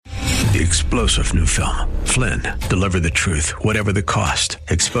the explosive new film, Flynn, Deliver the Truth, Whatever the Cost,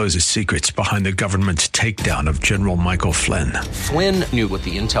 exposes secrets behind the government's takedown of General Michael Flynn. Flynn knew what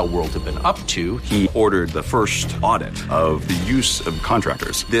the intel world had been up to. He ordered the first audit of the use of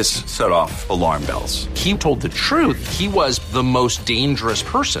contractors. This set off alarm bells. He told the truth. He was the most dangerous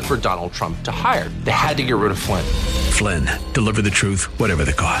person for Donald Trump to hire. They had to get rid of Flynn. Flynn, Deliver the Truth, Whatever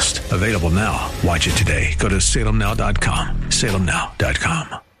the Cost. Available now. Watch it today. Go to salemnow.com.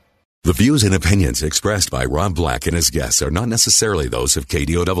 salemnow.com. The views and opinions expressed by Rob Black and his guests are not necessarily those of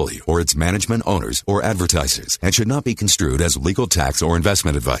KDOW or its management, owners, or advertisers and should not be construed as legal, tax, or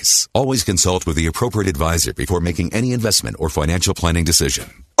investment advice. Always consult with the appropriate advisor before making any investment or financial planning decision.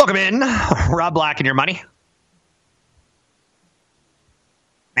 Welcome in, Rob Black and your money.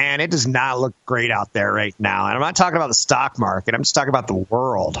 Man, it does not look great out there right now. And I'm not talking about the stock market. I'm just talking about the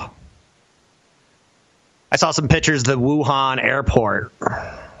world. I saw some pictures of the Wuhan airport.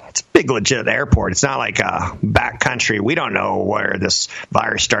 It's a big, legit airport. It's not like a backcountry. We don't know where this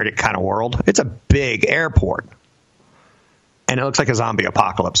virus started kind of world. It's a big airport. And it looks like a zombie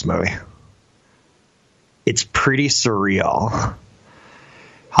apocalypse movie. It's pretty surreal.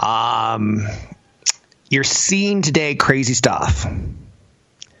 You're seeing today crazy stuff.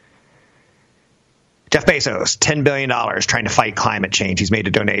 Jeff Bezos, $10 billion trying to fight climate change. He's made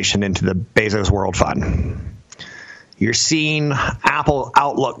a donation into the Bezos World Fund. You're seeing Apple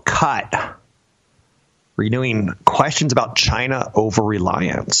Outlook cut, renewing questions about China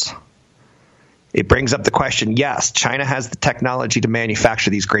over-reliance. It brings up the question, yes, China has the technology to manufacture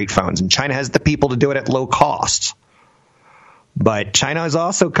these great phones, and China has the people to do it at low cost. But China is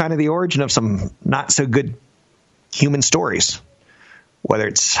also kind of the origin of some not-so-good human stories, whether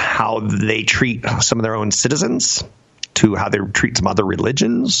it's how they treat some of their own citizens, to how they treat some other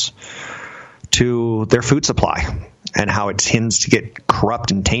religions, to their food supply, and how it tends to get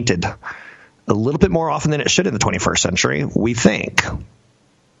corrupt and tainted a little bit more often than it should in the 21st century, we think.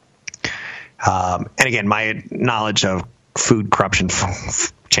 And again, my knowledge of food corruption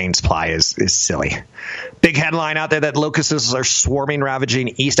chain supply is silly. Big headline out there that locusts are swarming,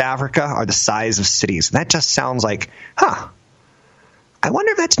 ravaging East Africa are the size of cities. That just sounds like, I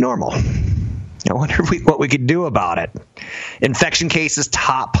wonder if that's normal. I wonder what we could do about it. Infection cases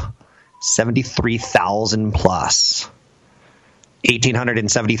top 73,000 plus.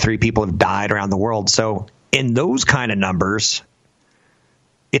 1,873 people have died around the world. So in those kind of numbers,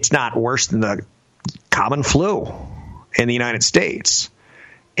 it's not worse than the common flu in the United States.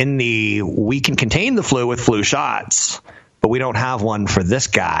 We can contain the flu with flu shots, but we don't have one for this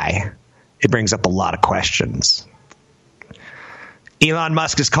guy. It brings up a lot of questions. Elon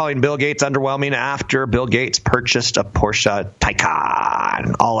Musk is calling Bill Gates underwhelming after Bill Gates purchased a Porsche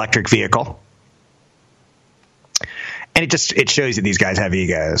Taycan all-electric vehicle. And it shows you these guys have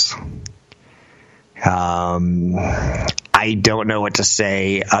egos. I don't know what to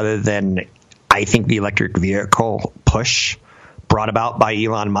say other than I think the electric vehicle push brought about by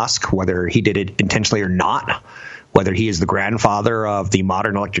Elon Musk, whether he did it intentionally or not, whether he is the grandfather of the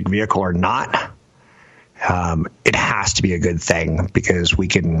modern electric vehicle or not, it has to be a good thing because we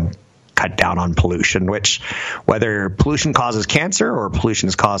can cut down on pollution, which whether pollution causes cancer or pollution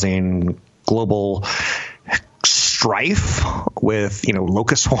is causing global strife with,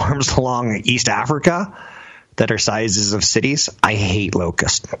 locust swarms along East Africa that are sizes of cities. I hate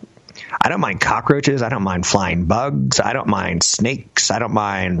locusts. I don't mind cockroaches. I don't mind flying bugs. I don't mind snakes. I don't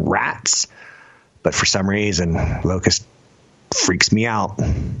mind rats. But for some reason, locust freaks me out.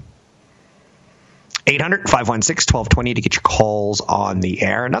 800-516-1220 to get your calls on the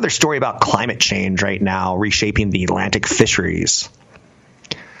air. Another story about climate change right now, reshaping the Atlantic fisheries.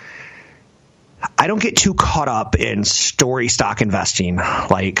 I don't get too caught up in story stock investing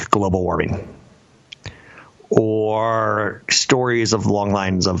like global warming or stories of long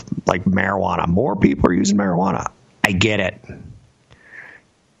lines of like marijuana. More people are using marijuana. I get it.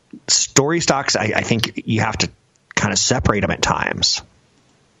 Story stocks, I think you have to kind of separate them at times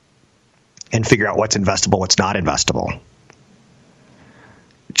and figure out what's investable, what's not investable.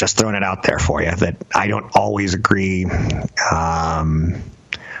 Just throwing it out there for you that I don't always agree.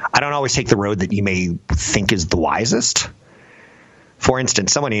 I don't always take the road that you may think is the wisest. For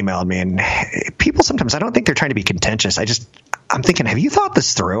instance, someone emailed me, and people sometimes, I don't think they're trying to be contentious. I'm thinking, have you thought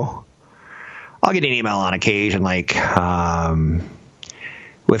this through? I'll get an email on occasion, like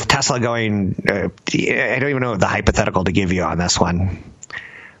with Tesla going, I don't even know the hypothetical to give you on this one.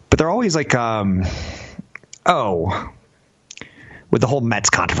 But they're always like, with the whole Mets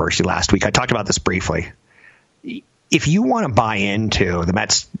controversy last week, I talked about this briefly. If you want to buy into the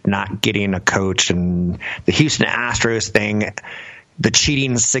Mets not getting a coach and the Houston Astros thing, the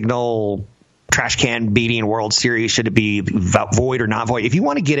cheating signal trash can beating World Series, should it be void or not void? If you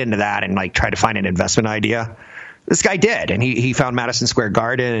want to get into that and like try to find an investment idea, this guy did. And he found Madison Square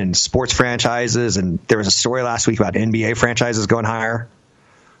Garden and sports franchises. And there was a story last week about NBA franchises going higher.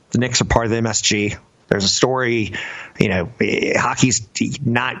 The Knicks are part of the MSG. There's a story, hockey's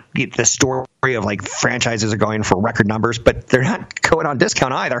not the story of like franchises are going for record numbers, but they're not going on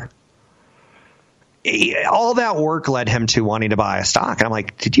discount either. All that work led him to wanting to buy a stock. And I'm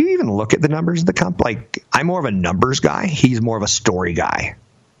like, did you even look at the numbers of the company? Like, I'm more of a numbers guy. He's more of a story guy.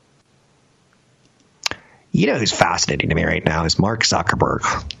 You know who's fascinating to me right now is Mark Zuckerberg.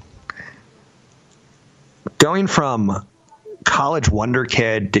 Going from college wonder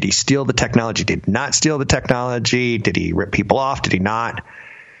kid, did he steal the technology? Did he not steal the technology? Did he rip people off? Did he not?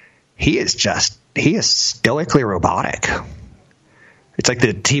 He is stoically robotic. It's like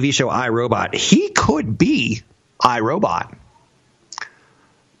the TV show iRobot. He could be iRobot.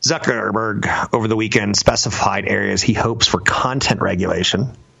 Zuckerberg over the weekend specified areas he hopes for content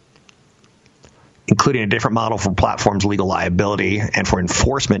regulation, including a different model for platforms' legal liability and for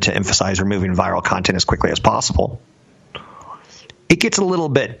enforcement to emphasize removing viral content as quickly as possible. It gets a little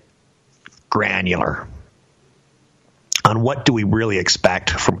bit granular on what do we really expect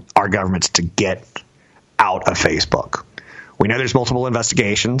from our governments to get out of Facebook. We know there's multiple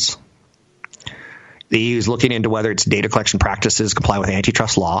investigations. The EU is looking into whether its data collection practices comply with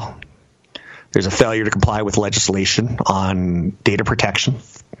antitrust law. There's a failure to comply with legislation on data protection.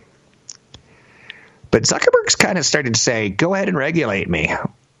 But Zuckerberg's kind of started to say, go ahead and regulate me.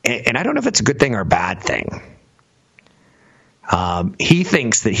 And I don't know if it's a good thing or a bad thing. He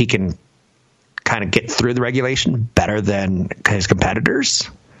thinks that he can kind of get through the regulation better than his competitors.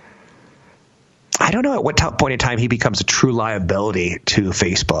 I don't know at what point in time he becomes a true liability to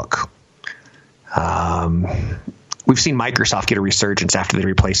Facebook. We've seen Microsoft get a resurgence after they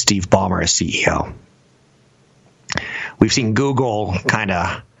replaced Steve Ballmer as CEO. We've seen Google kind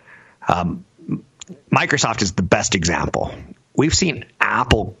of Microsoft is the best example. We've seen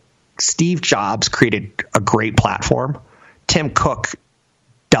Apple. Steve Jobs created a great platform. Tim Cook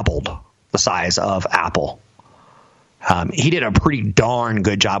doubled the size of Apple. He did a pretty darn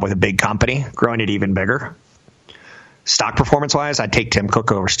good job with a big company, growing it even bigger. Stock performance-wise, I'd take Tim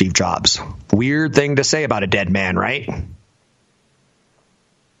Cook over Steve Jobs. Weird thing to say about a dead man, right?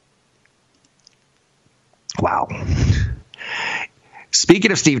 Wow.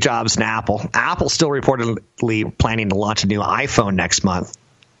 Speaking of Steve Jobs and Apple, Apple's still reportedly planning to launch a new iPhone next month.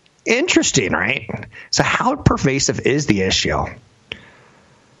 Interesting, right? So how pervasive is the issue?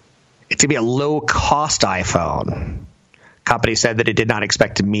 It's going to be a low-cost iPhone. Company said that it did not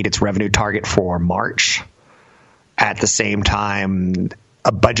expect to meet its revenue target for March. At the same time,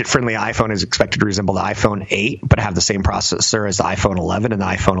 a budget-friendly iPhone is expected to resemble the iPhone 8, but have the same processor as the iPhone 11 and the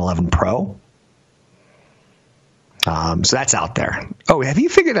iPhone 11 Pro. So that's out there. Oh, have you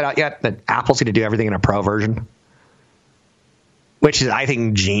figured that out yet? That Apple's going to do everything in a Pro version? Which is, I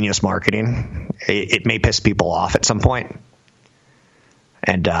think, genius marketing. It may piss people off at some point.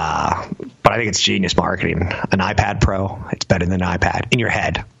 But I think it's genius marketing. An iPad Pro, it's better than an iPad in your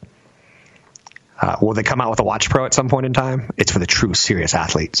head. Will they come out with a Watch Pro at some point in time? It's for the true serious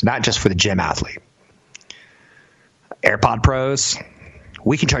athletes, not just for the gym athlete. AirPod Pros,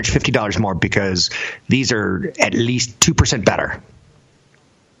 we can charge $50 more because these are at least 2% better.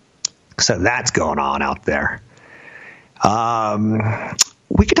 So that's going on out there.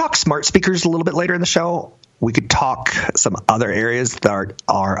 We could talk smart speakers a little bit later in the show. We could talk some other areas that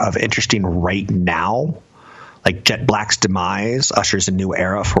are of interesting right now, like Jet Black's demise ushers a new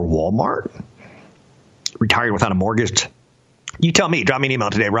era for Walmart. Retired without a mortgage. You tell me. Drop me an email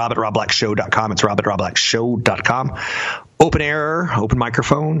today, rob@robblackshow.com. It's rob@robblackshow.com. Open air, open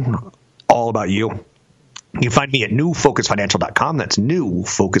microphone, all about you. You can find me at newfocusfinancial.com. That's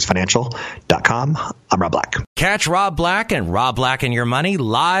newfocusfinancial.com. I'm Rob Black. Catch Rob Black and Rob Black and Your Money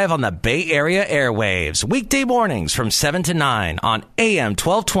live on the Bay Area airwaves, weekday mornings from 7 to 9 on AM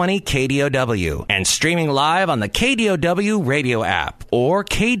 1220 KDOW and streaming live on the KDOW radio app or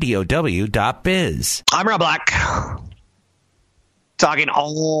KDOW.biz. I'm Rob Black. Talking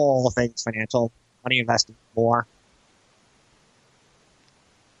all things financial, money investing, more.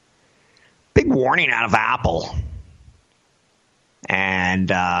 Big warning out of Apple. And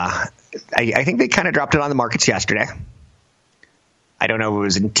I think they kind of dropped it on the markets yesterday. I don't know if it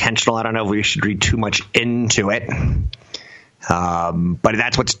was intentional. I don't know if we should read too much into it. But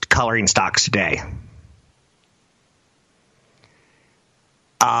that's what's coloring stocks today.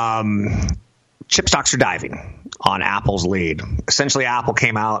 Chip stocks are diving on Apple's lead. Essentially, Apple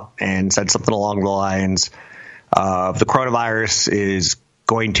came out and said something along the lines the coronavirus is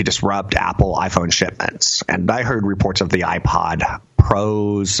going to disrupt Apple iPhone shipments. And I heard reports of the iPod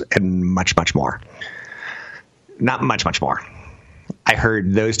Pros and much, much more. Not much, much more. I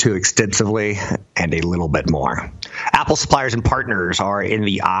heard those two extensively and a little bit more. Apple suppliers and partners are in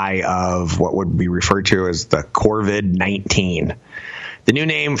the eye of what would be referred to as the COVID-19. The new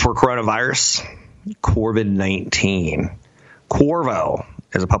name for coronavirus, COVID-19. Qorvo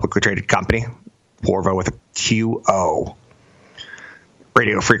is a publicly traded company. Qorvo with a QO.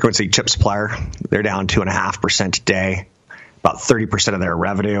 Radio frequency chip supplier. They're down 2.5% today. About 30% of their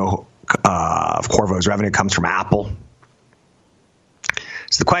revenue, of Qorvo's revenue, comes from Apple.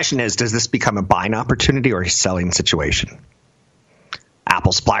 So the question is, does this become a buying opportunity or a selling situation?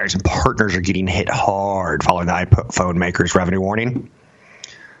 Apple suppliers and partners are getting hit hard following the iPhone maker's revenue warning.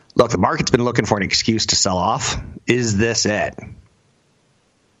 Look, the market's been looking for an excuse to sell off. Is this it?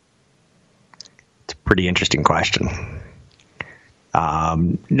 It's a pretty interesting question.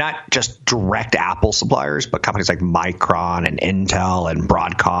 Not just direct Apple suppliers, but companies like Micron and Intel and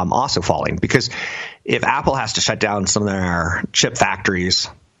Broadcom also falling. Because if Apple has to shut down some of their chip factories,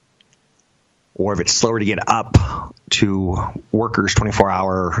 or if it's slower to get up to workers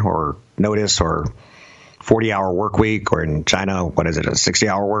 24-hour or notice or 40-hour work week, or in China, what is it, a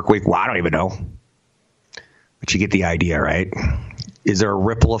 60-hour work week? Well, I don't even know. But you get the idea, right? Is there a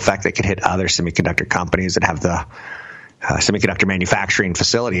ripple effect that could hit other semiconductor companies that have the semiconductor manufacturing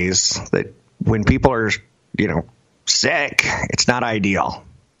facilities, that when people are, sick, it's not ideal.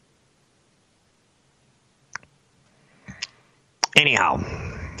 Anyhow,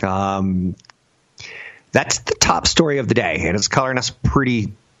 that's the top story of the day, and it's coloring us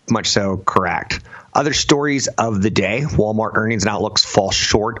pretty much so correct. Other stories of the day: Walmart earnings and outlooks fall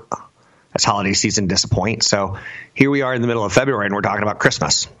short as holiday season disappoint. So here we are in the middle of February, and we're talking about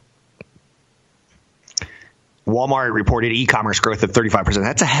Christmas. Walmart reported e-commerce growth of 35%.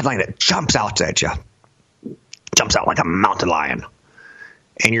 That's a headline that jumps out at you. Jumps out like a mountain lion.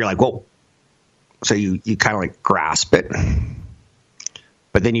 And you're like, whoa. So you kind of like grasp it.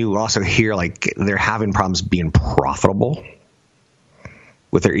 But then you also hear like they're having problems being profitable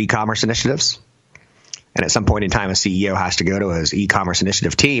with their e-commerce initiatives. And at some point in time, a CEO has to go to his e-commerce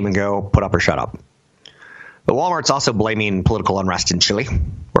initiative team and go, put up or shut up. But Walmart's also blaming political unrest in Chile,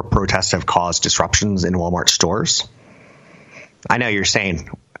 where protests have caused disruptions in Walmart stores. I know you're saying,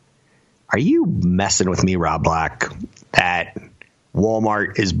 are you messing with me, Rob Black, that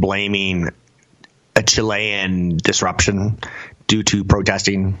Walmart is blaming a Chilean disruption due to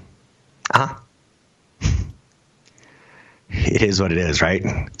protesting? It is what it is, right?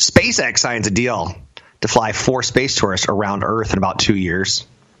 SpaceX signs a deal to fly 4 space tourists around Earth in about 2 years.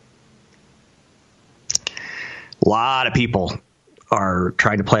 A lot of people are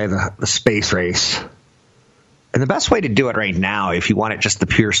trying to play the space race. And the best way to do it right now, if you want it just the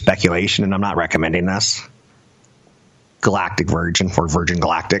pure speculation, and I'm not recommending this, Galactic Virgin or Virgin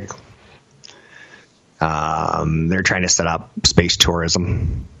Galactic. They're trying to set up space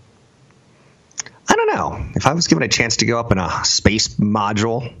tourism. I don't know. If I was given a chance to go up in a space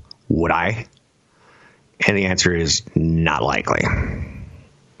module, would I? And the answer is not likely.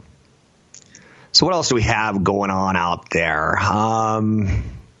 So what else do we have going on out there?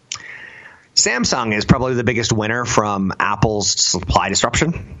 Samsung is probably the biggest winner from Apple's supply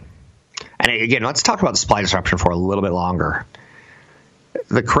disruption. And again, let's talk about the supply disruption for a little bit longer.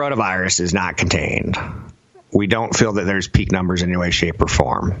 The coronavirus is not contained. We don't feel that there's peak numbers in any way, shape, or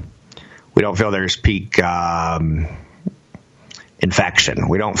form. We don't feel there's peak infection.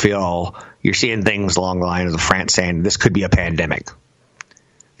 We don't feel you're seeing things along the lines of France saying this could be a pandemic.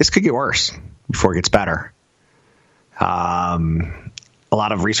 This could get worse before it gets better. A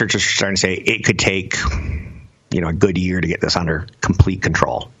lot of researchers are starting to say it could take, a good year to get this under complete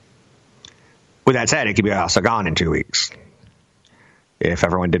control. With that said, it could be also gone in 2 weeks if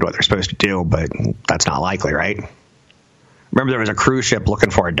everyone did what they're supposed to do, but that's not likely, right? Remember there was a cruise ship looking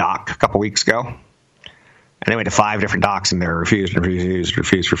for a dock a couple weeks ago? And they went to 5 different docks and they refused.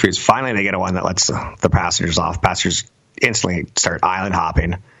 Finally, they get one that lets the passengers off. Passengers instantly start island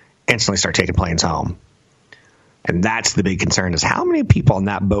hopping, instantly start taking planes home. And that's the big concern, is how many people on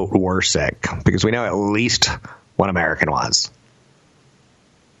that boat were sick? Because we know at least one American was.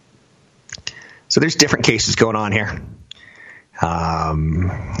 So there's different cases going on here.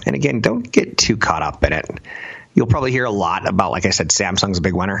 And again, don't get too caught up in it. You'll probably hear a lot about, like I said, Samsung's a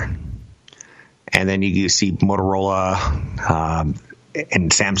big winner. And then you see Motorola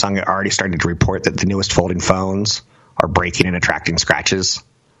and Samsung are already starting to report that the newest folding phones are breaking and attracting scratches.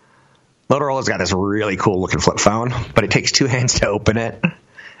 Motorola's got this really cool looking flip phone, but it takes 2 hands to open it.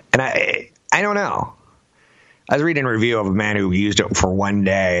 And I don't know. I was reading a review of a man who used it for one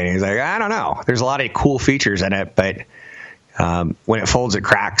day, and he's like, I don't know. There's a lot of cool features in it, but when it folds, it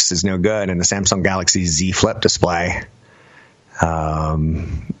cracks is no good. And the Samsung Galaxy Z Flip display,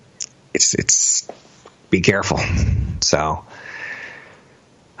 it's be careful. So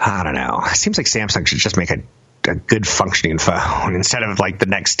I don't know. It seems like Samsung should just make a good functioning phone instead of like the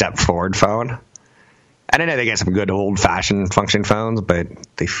next step forward phone. I don't know, they get some good old-fashioned functioning phones, but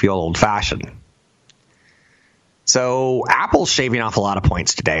they feel old-fashioned. So Apple's shaving off a lot of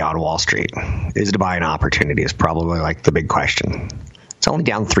points today on Wall Street. Is it a buying opportunity is probably like the big question. It's only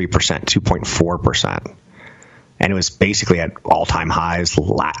down 3%, 2.4%. And it was basically at all-time highs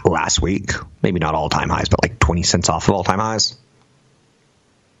last week. Maybe not all-time highs, but like 20 cents off of all-time highs.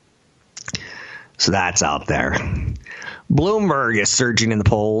 So that's out there. Bloomberg is surging in the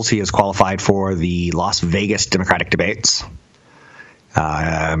polls. He is qualified for the Las Vegas Democratic debates.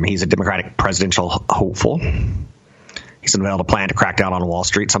 He's a Democratic presidential hopeful. He's unveiled a plan to crack down on Wall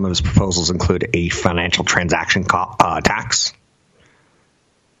Street. Some of his proposals include a financial transaction tax.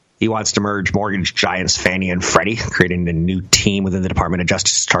 He wants to merge mortgage giants Fannie and Freddie, creating a new team within the Department of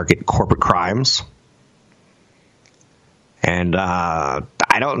Justice to target corporate crimes. And I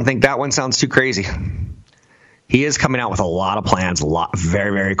don't think that one sounds too crazy. He is coming out with a lot of plans,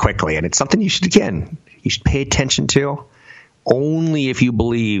 very, very quickly. And it's something you should pay attention to only if you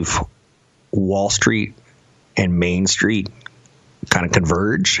believe Wall Street and Main Street kind of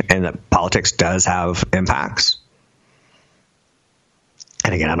converge and that politics does have impacts.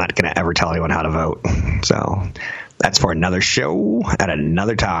 And again, I'm not going to ever tell anyone how to vote. So that's for another show at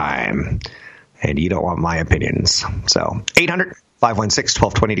another time. And you don't want my opinions. So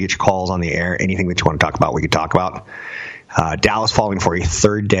 800-516-1220 to get your calls on the air. Anything that you want to talk about, we could talk about. Dallas falling for a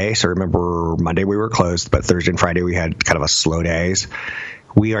third day. So remember, Monday we were closed, but Thursday and Friday we had kind of a slow days.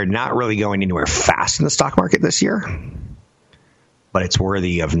 We are not really going anywhere fast in the stock market this year. But it's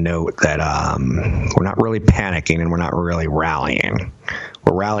worthy of note that we're not really panicking and we're not really rallying.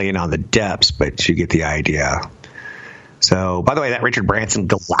 We're rallying on the depths, but you get the idea. So, by the way, that Richard Branson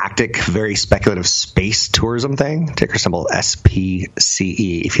Galactic, very speculative space tourism thing, ticker symbol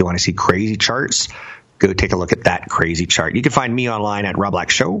SPCE. If you want to see crazy charts, go take a look at that crazy chart. You can find me online at Rob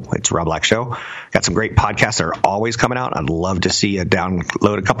Black Show. It's Rob Black Show. Got some great podcasts that are always coming out. I'd love to see you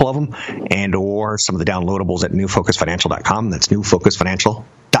download a couple of them and or some of the downloadables at newfocusfinancial.com. That's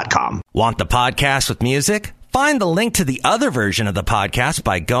newfocusfinancial.com. Want the podcast with music? Find the link to the other version of the podcast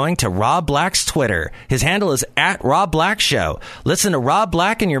by going to Rob Black's Twitter. His handle is at Rob Black Show. Listen to Rob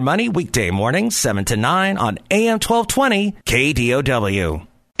Black and Your Money weekday mornings, 7 to 9 on AM 1220 KDOW.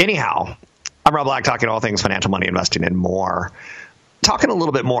 Anyhow, I'm Rob Black, talking all things financial, money, investing, and more. Talking a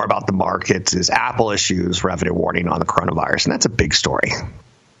little bit more about the markets is Apple issues revenue warning on the coronavirus, and that's a big story.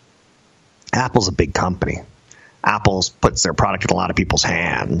 Apple's a big company. Apple puts their product in a lot of people's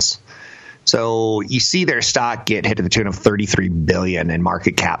hands. So you see their stock get hit to the tune of $33 billion in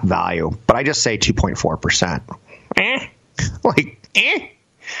market cap value, but I just say 2.4%.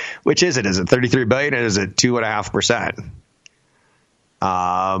 Which is it? Is it $33 billion or is it 2.5%?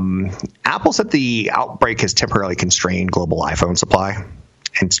 Apple said the outbreak has temporarily constrained global iPhone supply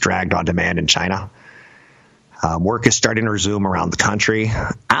and it's dragged on demand in China. Work is starting to resume around the country.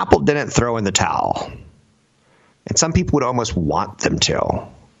 Apple didn't throw in the towel, and some people would almost want them to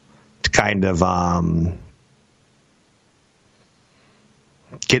kind of throw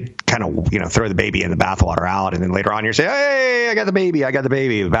the baby and the bathwater out, and then later on you say, hey, I got the baby,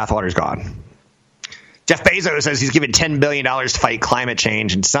 the bathwater's gone. Jeff Bezos says he's given $10 billion to fight climate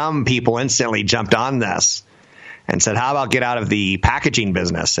change, and some people instantly jumped on this and said, how about get out of the packaging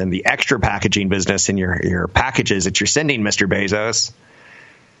business and the extra packaging business in your packages that you're sending, Mr. Bezos?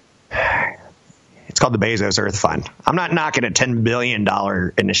 It's called the Bezos Earth Fund. I'm not knocking a $10 billion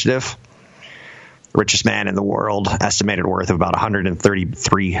initiative. The richest man in the world, estimated worth of about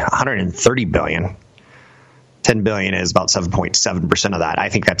 $130 billion. $10 billion is about 7.7% of that. I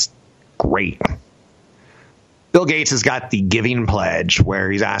think that's great. Bill Gates has got the giving pledge where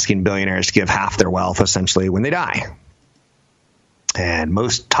he's asking billionaires to give half their wealth essentially when they die. And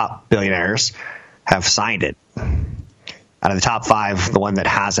most top billionaires have signed it. Out of the top 5, the one that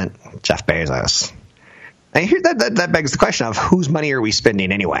hasn't, Jeff Bezos. And here that begs the question of whose money are we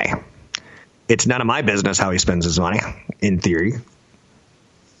spending anyway? It's none of my business how he spends his money, in theory.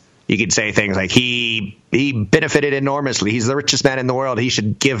 You could say things like he benefited enormously. He's the richest man in the world. He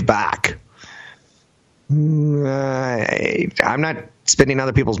should give back. I'm not spending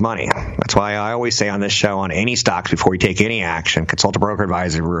other people's money. That's why I always say on this show, on any stocks, before you take any action, consult a broker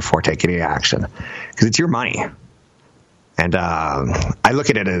advisor before taking any action. Because it's your money. And I look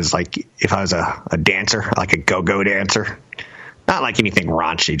at it as like if I was a dancer, like a go-go dancer. Not like anything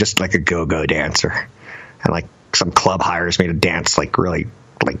raunchy, just like a go-go dancer. And like some club hires me to dance like really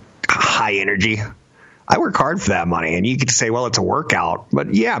like high energy. I work hard for that money. And you get to say, well, it's a workout.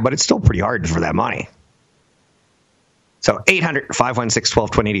 But yeah, but it's still pretty hard for that money. So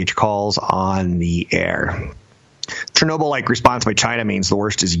 800-516-1220 to get your calls on the air. Chernobyl-like response by China means the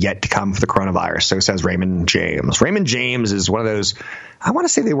worst is yet to come for the coronavirus, so says Raymond James. Raymond James is one of those, I want to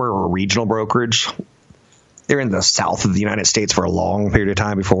say they were a regional brokerage. They're in the south of the United States for a long period of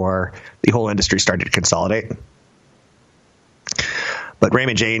time before the whole industry started to consolidate. But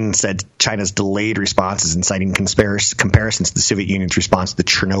Raymond James said China's delayed response is inciting comparisons to the Soviet Union's response to the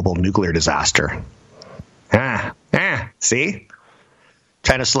Chernobyl nuclear disaster. See?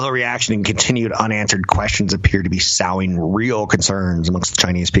 China's slow reaction and continued unanswered questions appear to be sowing real concerns amongst the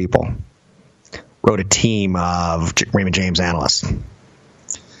Chinese people, wrote a team of Raymond James analysts.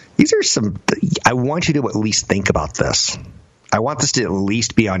 These are some – I want you to at least think about this. I want this to at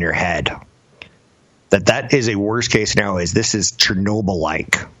least be on your head, that is a worst-case scenario is this is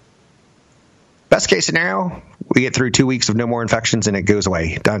Chernobyl-like. Best-case scenario, we get through 2 weeks of no more infections and it goes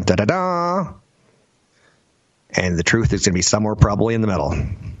away. Dun, da, da, da. And the truth is going to be somewhere probably in the middle.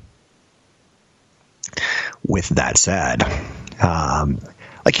 With that said,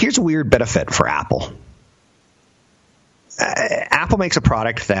 here's a weird benefit for Apple. Apple makes a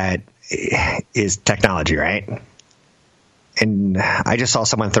product that is technology, right? And I just saw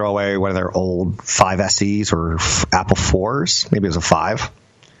someone throw away one of their old 5 SEs or Apple 4s. Maybe it was a 5.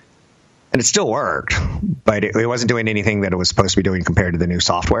 And it still worked, but it wasn't doing anything that it was supposed to be doing compared to the new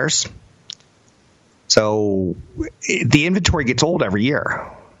softwares. So the inventory gets old every year.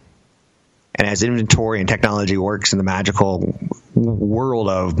 And as inventory and technology works in the magical world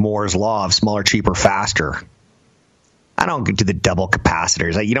of Moore's Law of smaller, cheaper, faster, I don't get to the double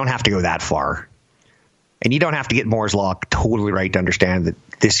capacitors. You don't have to go that far. And you don't have to get Moore's Law totally right to understand that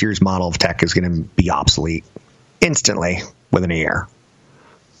this year's model of tech is going to be obsolete instantly within a year.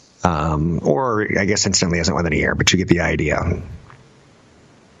 Or I guess instantly isn't within a year, but you get the idea.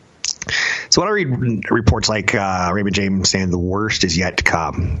 So when I read reports like Raymond James saying the worst is yet to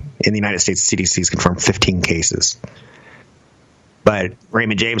come, in the United States, CDC has confirmed 15 cases. But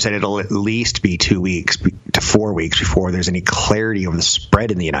Raymond James said it'll at least be 2 weeks to 4 weeks before there's any clarity over the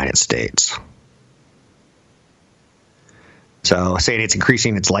spread in the United States. So saying it's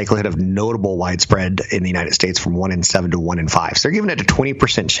increasing its likelihood of notable widespread in the United States from 1 in 7 to 1 in 5. So they're giving it a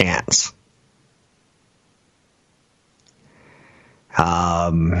 20% chance.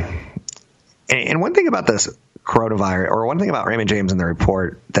 And one thing about this coronavirus, or one thing about Raymond James in the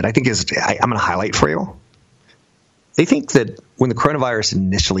report that I think is, I'm going to highlight for you. They think that when the coronavirus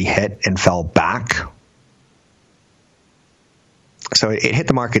initially hit and fell back, so it hit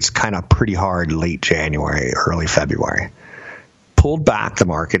the markets kind of pretty hard late January, early February, pulled back the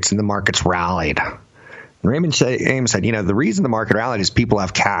markets and the markets rallied. And Raymond James said, the reason the market rallied is people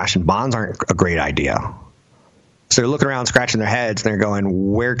have cash and bonds aren't a great idea. So they're looking around, scratching their heads, and they're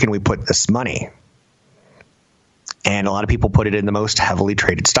going, where can we put this money? And a lot of people put it in the most heavily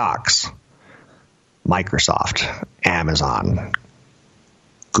traded stocks. Microsoft, Amazon,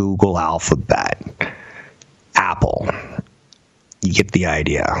 Google, Alphabet, Apple. You get the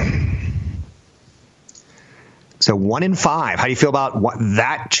idea. So 1 in 5. How do you feel about what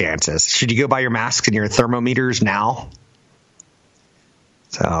that chance is? Should you go buy your masks and your thermometers now?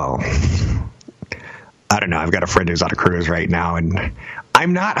 So I don't know. I've got a friend who's on a cruise right now, and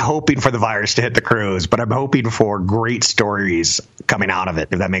I'm not hoping for the virus to hit the cruise, but I'm hoping for great stories coming out of it,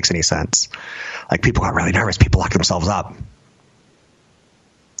 if that makes any sense. Like people got really nervous. People locked themselves up.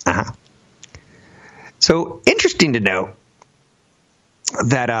 So interesting to note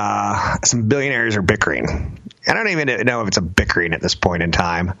that some billionaires are bickering. I don't even know if it's a bickering at this point in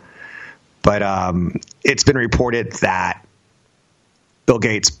time, but it's been reported that Bill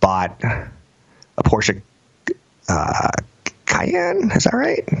Gates bought a Porsche Cayenne. Is that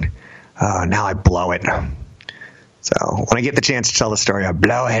right? Now I blow it. So when I get the chance to tell the story, I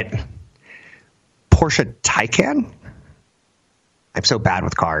blow it. Porsche Taycan? I'm so bad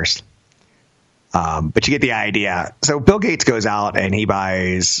with cars. But you get the idea. So Bill Gates goes out and he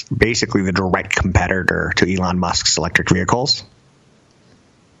buys basically the direct competitor to Elon Musk's electric vehicles.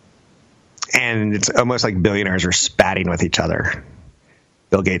 And it's almost like billionaires are spatting with each other.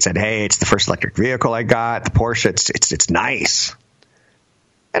 Bill Gates said, hey, it's the first electric vehicle I got. The Porsche, it's nice.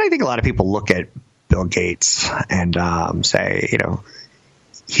 And I think a lot of people look at Bill Gates and say,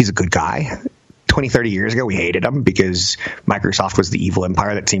 he's a good guy. 20, 30 years ago, we hated them because Microsoft was the evil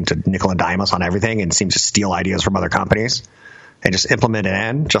empire that seemed to nickel and dime us on everything and seemed to steal ideas from other companies and just implement it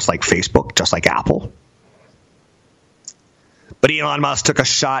in, just like Facebook, just like Apple. But Elon Musk took a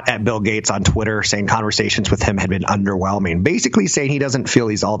shot at Bill Gates on Twitter, saying conversations with him had been underwhelming, basically saying he doesn't feel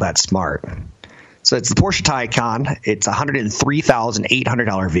he's all that smart. So it's the Porsche Taycan. It's a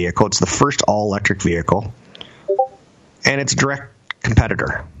 $103,800 vehicle. It's the first all-electric vehicle, and it's a direct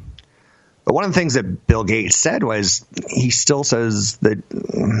competitor. But one of the things that Bill Gates said was he still says that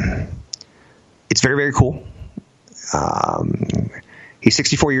it's very, very cool. He's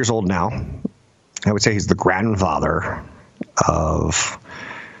 64 years old now. I would say he's the grandfather of,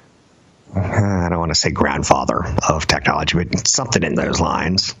 I don't want to say grandfather of technology, but something in those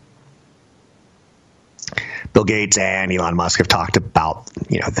lines. Bill Gates and Elon Musk have talked about,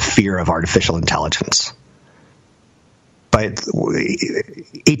 the fear of artificial intelligence. But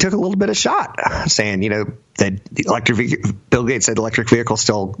he took a little bit of shot, saying, that Bill Gates said electric vehicles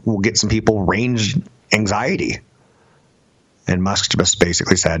still will get some people range anxiety. And Musk just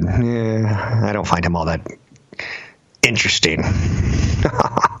basically said, I don't find him all that interesting.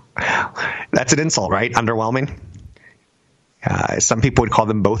 That's an insult, right? Underwhelming. Some people would call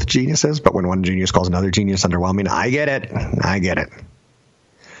them both geniuses, but when one genius calls another genius underwhelming, I get it.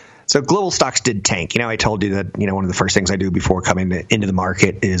 So global stocks did tank. I told you that, one of the first things I do before coming into the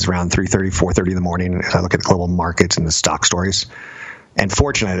market is around 3:30, 4:30 in the morning as I look at the global markets and the stock stories. And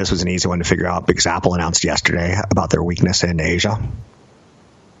fortunately, this was an easy one to figure out because Apple announced yesterday about their weakness in Asia.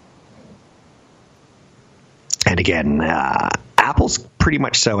 And again, Apple's pretty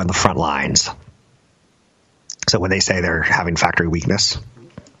much so in the front lines. So when they say they're having factory weakness,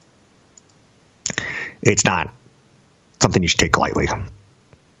 it's not something you should take lightly.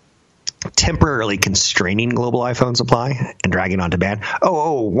 Temporarily constraining global iPhone supply and dragging on demand.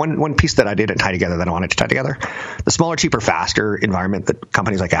 One piece that I didn't tie together that I wanted to tie together. The smaller, cheaper, faster environment that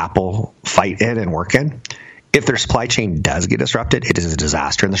companies like Apple fight in and work in. If their supply chain does get disrupted, it is a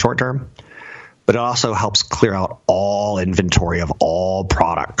disaster in the short term. But it also helps clear out all inventory of all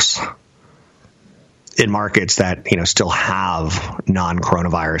products in markets that, still have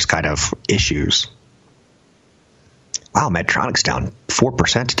non-coronavirus kind of issues. Wow, Medtronic's down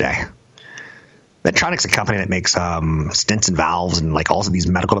 4% today. Medtronic's a company that makes stents and valves and all of these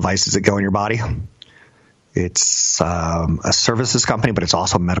medical devices that go in your body. It's a services company, but it's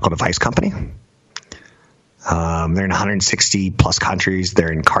also a medical device company. They're in 160 plus countries.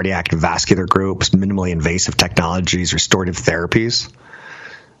 They're in cardiac and vascular groups, minimally invasive technologies, restorative therapies.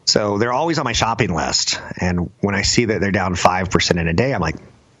 So they're always on my shopping list. And when I see that they're down 5% in a day, I'm like,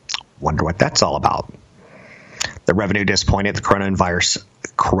 wonder what that's all about. The revenue disappointed, the coronavirus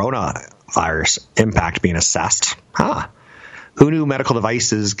impact being assessed. Who knew medical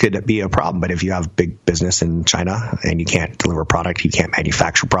devices could be a problem? But if you have big business in China and you can't deliver product, you can't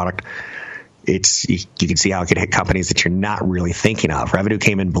manufacture product, you can see how it could hit companies that you're not really thinking of. Revenue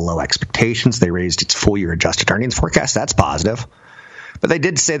came in below expectations. They raised its full-year adjusted earnings forecast. That's positive. But they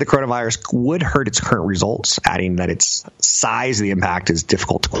did say the coronavirus would hurt its current results, adding that its size of the impact is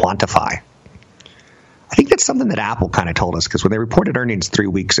difficult to quantify. I think that's something that Apple kind of told us, because when they reported earnings 3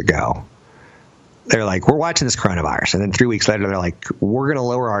 weeks ago, they're like, we're watching this coronavirus. And then 3 weeks later, they're like, we're going to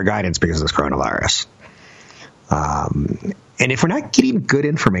lower our guidance because of this coronavirus. And if we're not getting good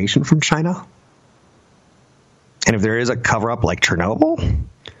information from China, and if there is a cover-up like Chernobyl,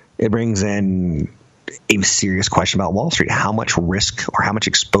 it brings in a serious question about Wall Street. How much risk or how much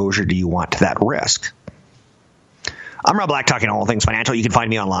exposure do you want to that risk? I'm Rob Black, talking all things financial. You can find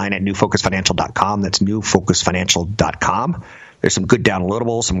me online at newfocusfinancial.com. That's newfocusfinancial.com. There's some good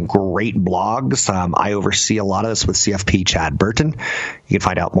downloadables, some great blogs. I oversee a lot of this with CFP Chad Burton. You can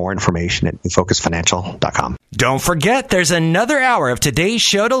find out more information at newfocusfinancial.com. Don't forget, there's another hour of today's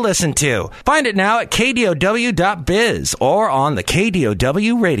show to listen to. Find it now at KDOW.biz or on the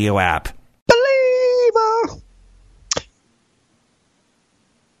KDOW radio app. Believer.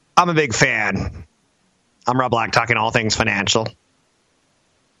 I'm a big fan. I'm Rob Black, talking all things financial.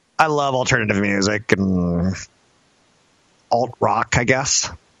 I love alternative music and alt rock, I guess.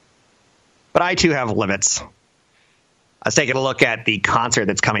 But I too have limits. I was taking a look at the concert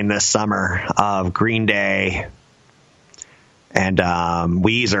that's coming this summer of Green Day and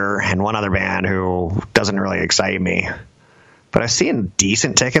Weezer and one other band who doesn't really excite me. But I've seen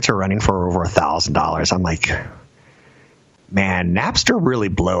decent tickets are running for over $1,000. I'm like, man, Napster really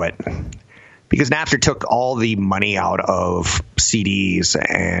blew it. Because Napster took all the money out of CDs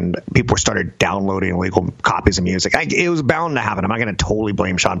and people started downloading illegal copies of music. It was bound to happen. I'm not going to totally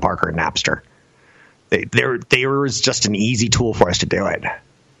blame Sean Parker and Napster. There was just an easy tool for us to do it.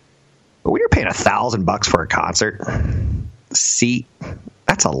 But when you're paying $1,000 for a concert seat,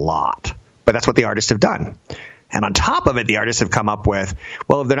 that's a lot. But that's what the artists have done. And on top of it, the artists have come up with,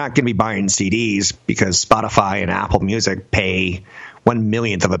 well, if they're not going to be buying CDs because Spotify and Apple Music pay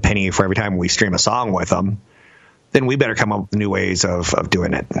 1/1,000,000th of a penny for every time we stream a song with them, then we better come up with new ways of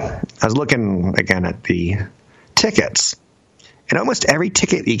doing it. I was looking again at the tickets. And almost every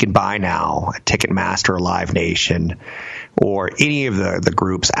ticket you can buy now, Ticketmaster or Live Nation or any of the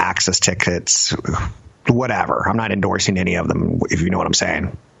groups, Access Tickets, whatever. I'm not endorsing any of them, if you know what I'm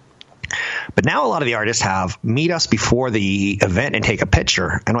saying. But now a lot of the artists have meet us before the event and take a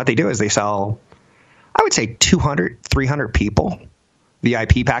picture. And what they do is they sell, I would say 200, 300 people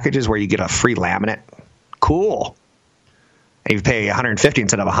VIP packages where you get a free laminate. Cool. And you pay $150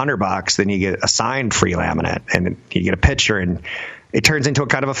 instead of $100, then you get a signed free laminate and you get a picture, and it turns into a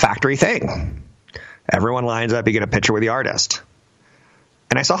kind of a factory thing. Everyone lines up, you get a picture with the artist.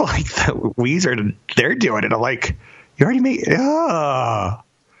 And I saw like the Weezer, they're doing it. I'm like, you already made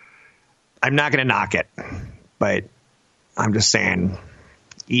I'm not going to knock it, but I'm just saying,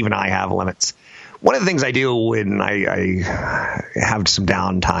 even I have limits. One of the things I do when I have some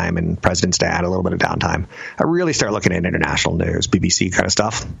downtime, and President's Day, I had a little bit of downtime, I really start looking at international news, BBC kind of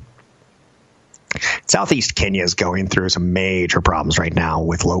stuff. Southeast Kenya is going through some major problems right now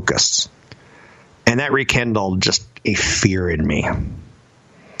with locusts. And that rekindled just a fear in me.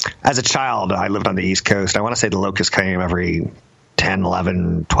 As a child, I lived on the East Coast. I want to say the locusts came every 10,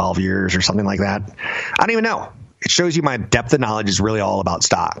 11, 12 years or something like that. I don't even know. It shows you my depth of knowledge is really all about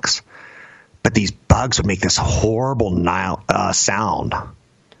stocks. But these bugs would make this horrible sound.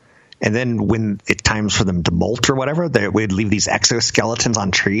 And then when it's times for them to molt or whatever, they would leave these exoskeletons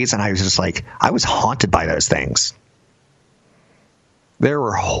on trees. And I was just like, I was haunted by those things. They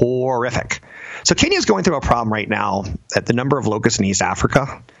were horrific. So Kenya's going through a problem right now at the number of locusts in East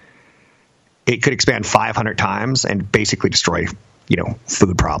Africa. It could expand 500 times and basically destroy,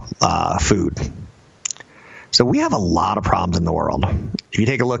 food. So we have a lot of problems in the world. If you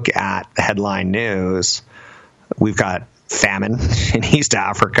take a look at the headline news, we've got famine in East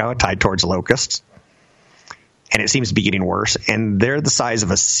Africa tied towards locusts. And it seems to be getting worse. And they're the size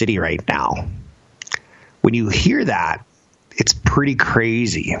of a city right now. When you hear that, it's pretty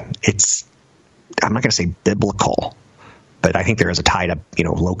crazy. I'm not going to say biblical, but I think there is a tie to,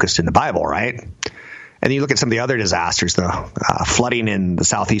 locust in the Bible, right? And then you look at some of the other disasters, the flooding in the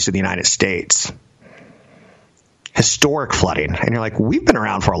southeast of the United States. Historic flooding. And you're like, we've been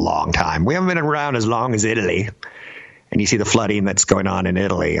around for a long time. We haven't been around as long as Italy. And you see the flooding that's going on in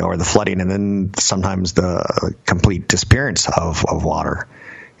Italy, or the flooding and then sometimes the complete disappearance of water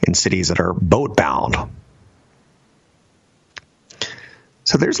in cities that are boat bound.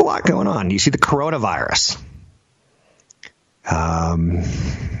 So there's a lot going on. You see the coronavirus.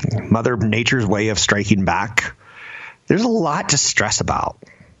 Mother Nature's way of striking back. There's a lot to stress about.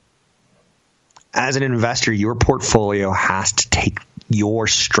 As an investor, your portfolio has to take your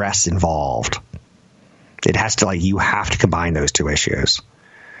stress involved. It has to, you have to combine those two issues.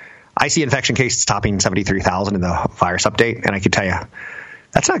 I see infection cases topping 73,000 in the virus update, and I can tell you,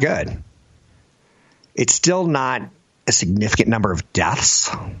 that's not good. It's still not a significant number of deaths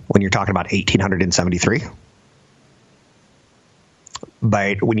when you're talking about 1,873.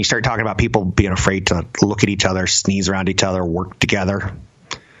 But when you start talking about people being afraid to look at each other, sneeze around each other, work together,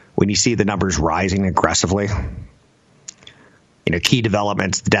 when you see the numbers rising aggressively, key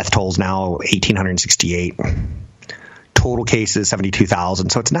developments, the death toll is now 1,868. Total cases, 72,000.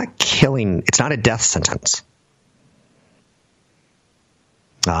 So it's not killing. It's not a death sentence.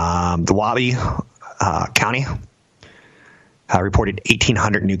 The Wabi County reported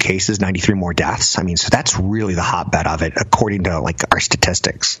 1,800 new cases, 93 more deaths. So that's really the hotbed of it, according to our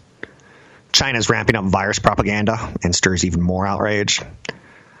statistics. China's ramping up virus propaganda and stirs even more outrage.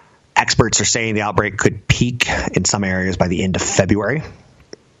 Experts are saying the outbreak could peak in some areas by the end of February.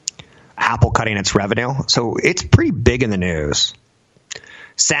 Apple cutting its revenue. So it's pretty big in the news.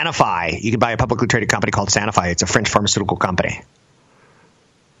 Sanofi, you can buy a publicly traded company called Sanofi. It's a French pharmaceutical company.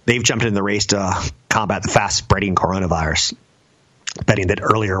 They've jumped in the race to combat the fast-spreading coronavirus, betting that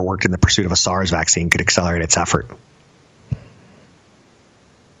earlier work in the pursuit of a SARS vaccine could accelerate its effort.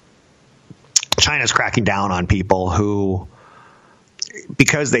 China's cracking down on people who,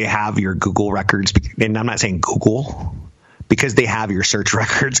 because they have your Google records, and I'm not saying Google, because they have your search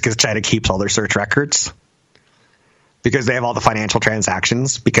records, because China keeps all their search records, because they have all the financial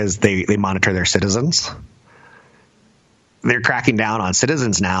transactions, because they monitor their citizens. They're cracking down on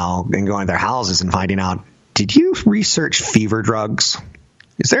citizens now and going to their houses and finding out, did you research fever drugs?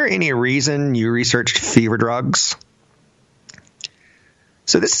 Is there any reason you researched fever drugs?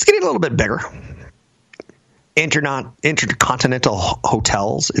 So this is getting a little bit bigger. Intercontinental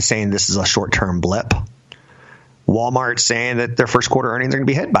Hotels is saying this is a short-term blip. Walmart's saying that their first quarter earnings are going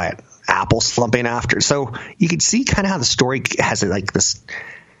to be hit by it. Apple's slumping after. So you can see kind of how the story has like this.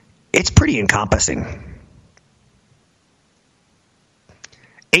 It's pretty encompassing.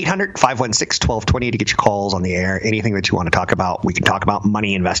 800-516-1220 to get your calls on the air. Anything that you want to talk about, we can talk about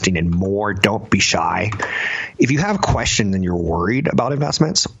money, investing, and more. Don't be shy. If you have a question and you're worried about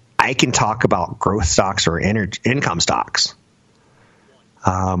investments, I can talk about growth stocks or income stocks.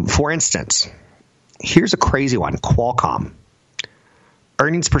 For instance, here's a crazy one, Qualcomm.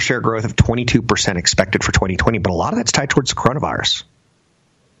 Earnings per share growth of 22% expected for 2020, but a lot of that's tied towards the coronavirus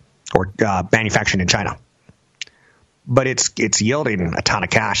or manufacturing in China. But it's yielding a ton of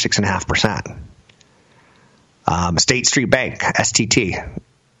cash, 6.5%. State Street Bank, STT,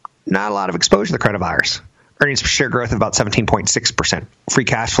 not a lot of exposure to the coronavirus. Earnings per share growth of about 17.6%. Free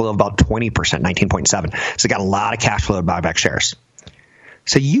cash flow of about 20%, 19.7%. So got a lot of cash flow to buy back shares.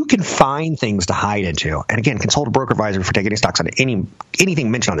 So you can find things to hide into. And again, consult a broker advisor for taking any stocks on anything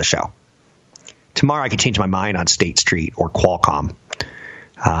mentioned on the show. Tomorrow I could change my mind on State Street or Qualcomm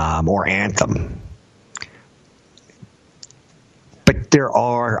or Anthem. But there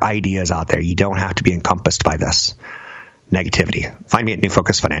are ideas out there. You don't have to be encompassed by this negativity. Find me at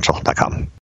newfocusfinancial.com.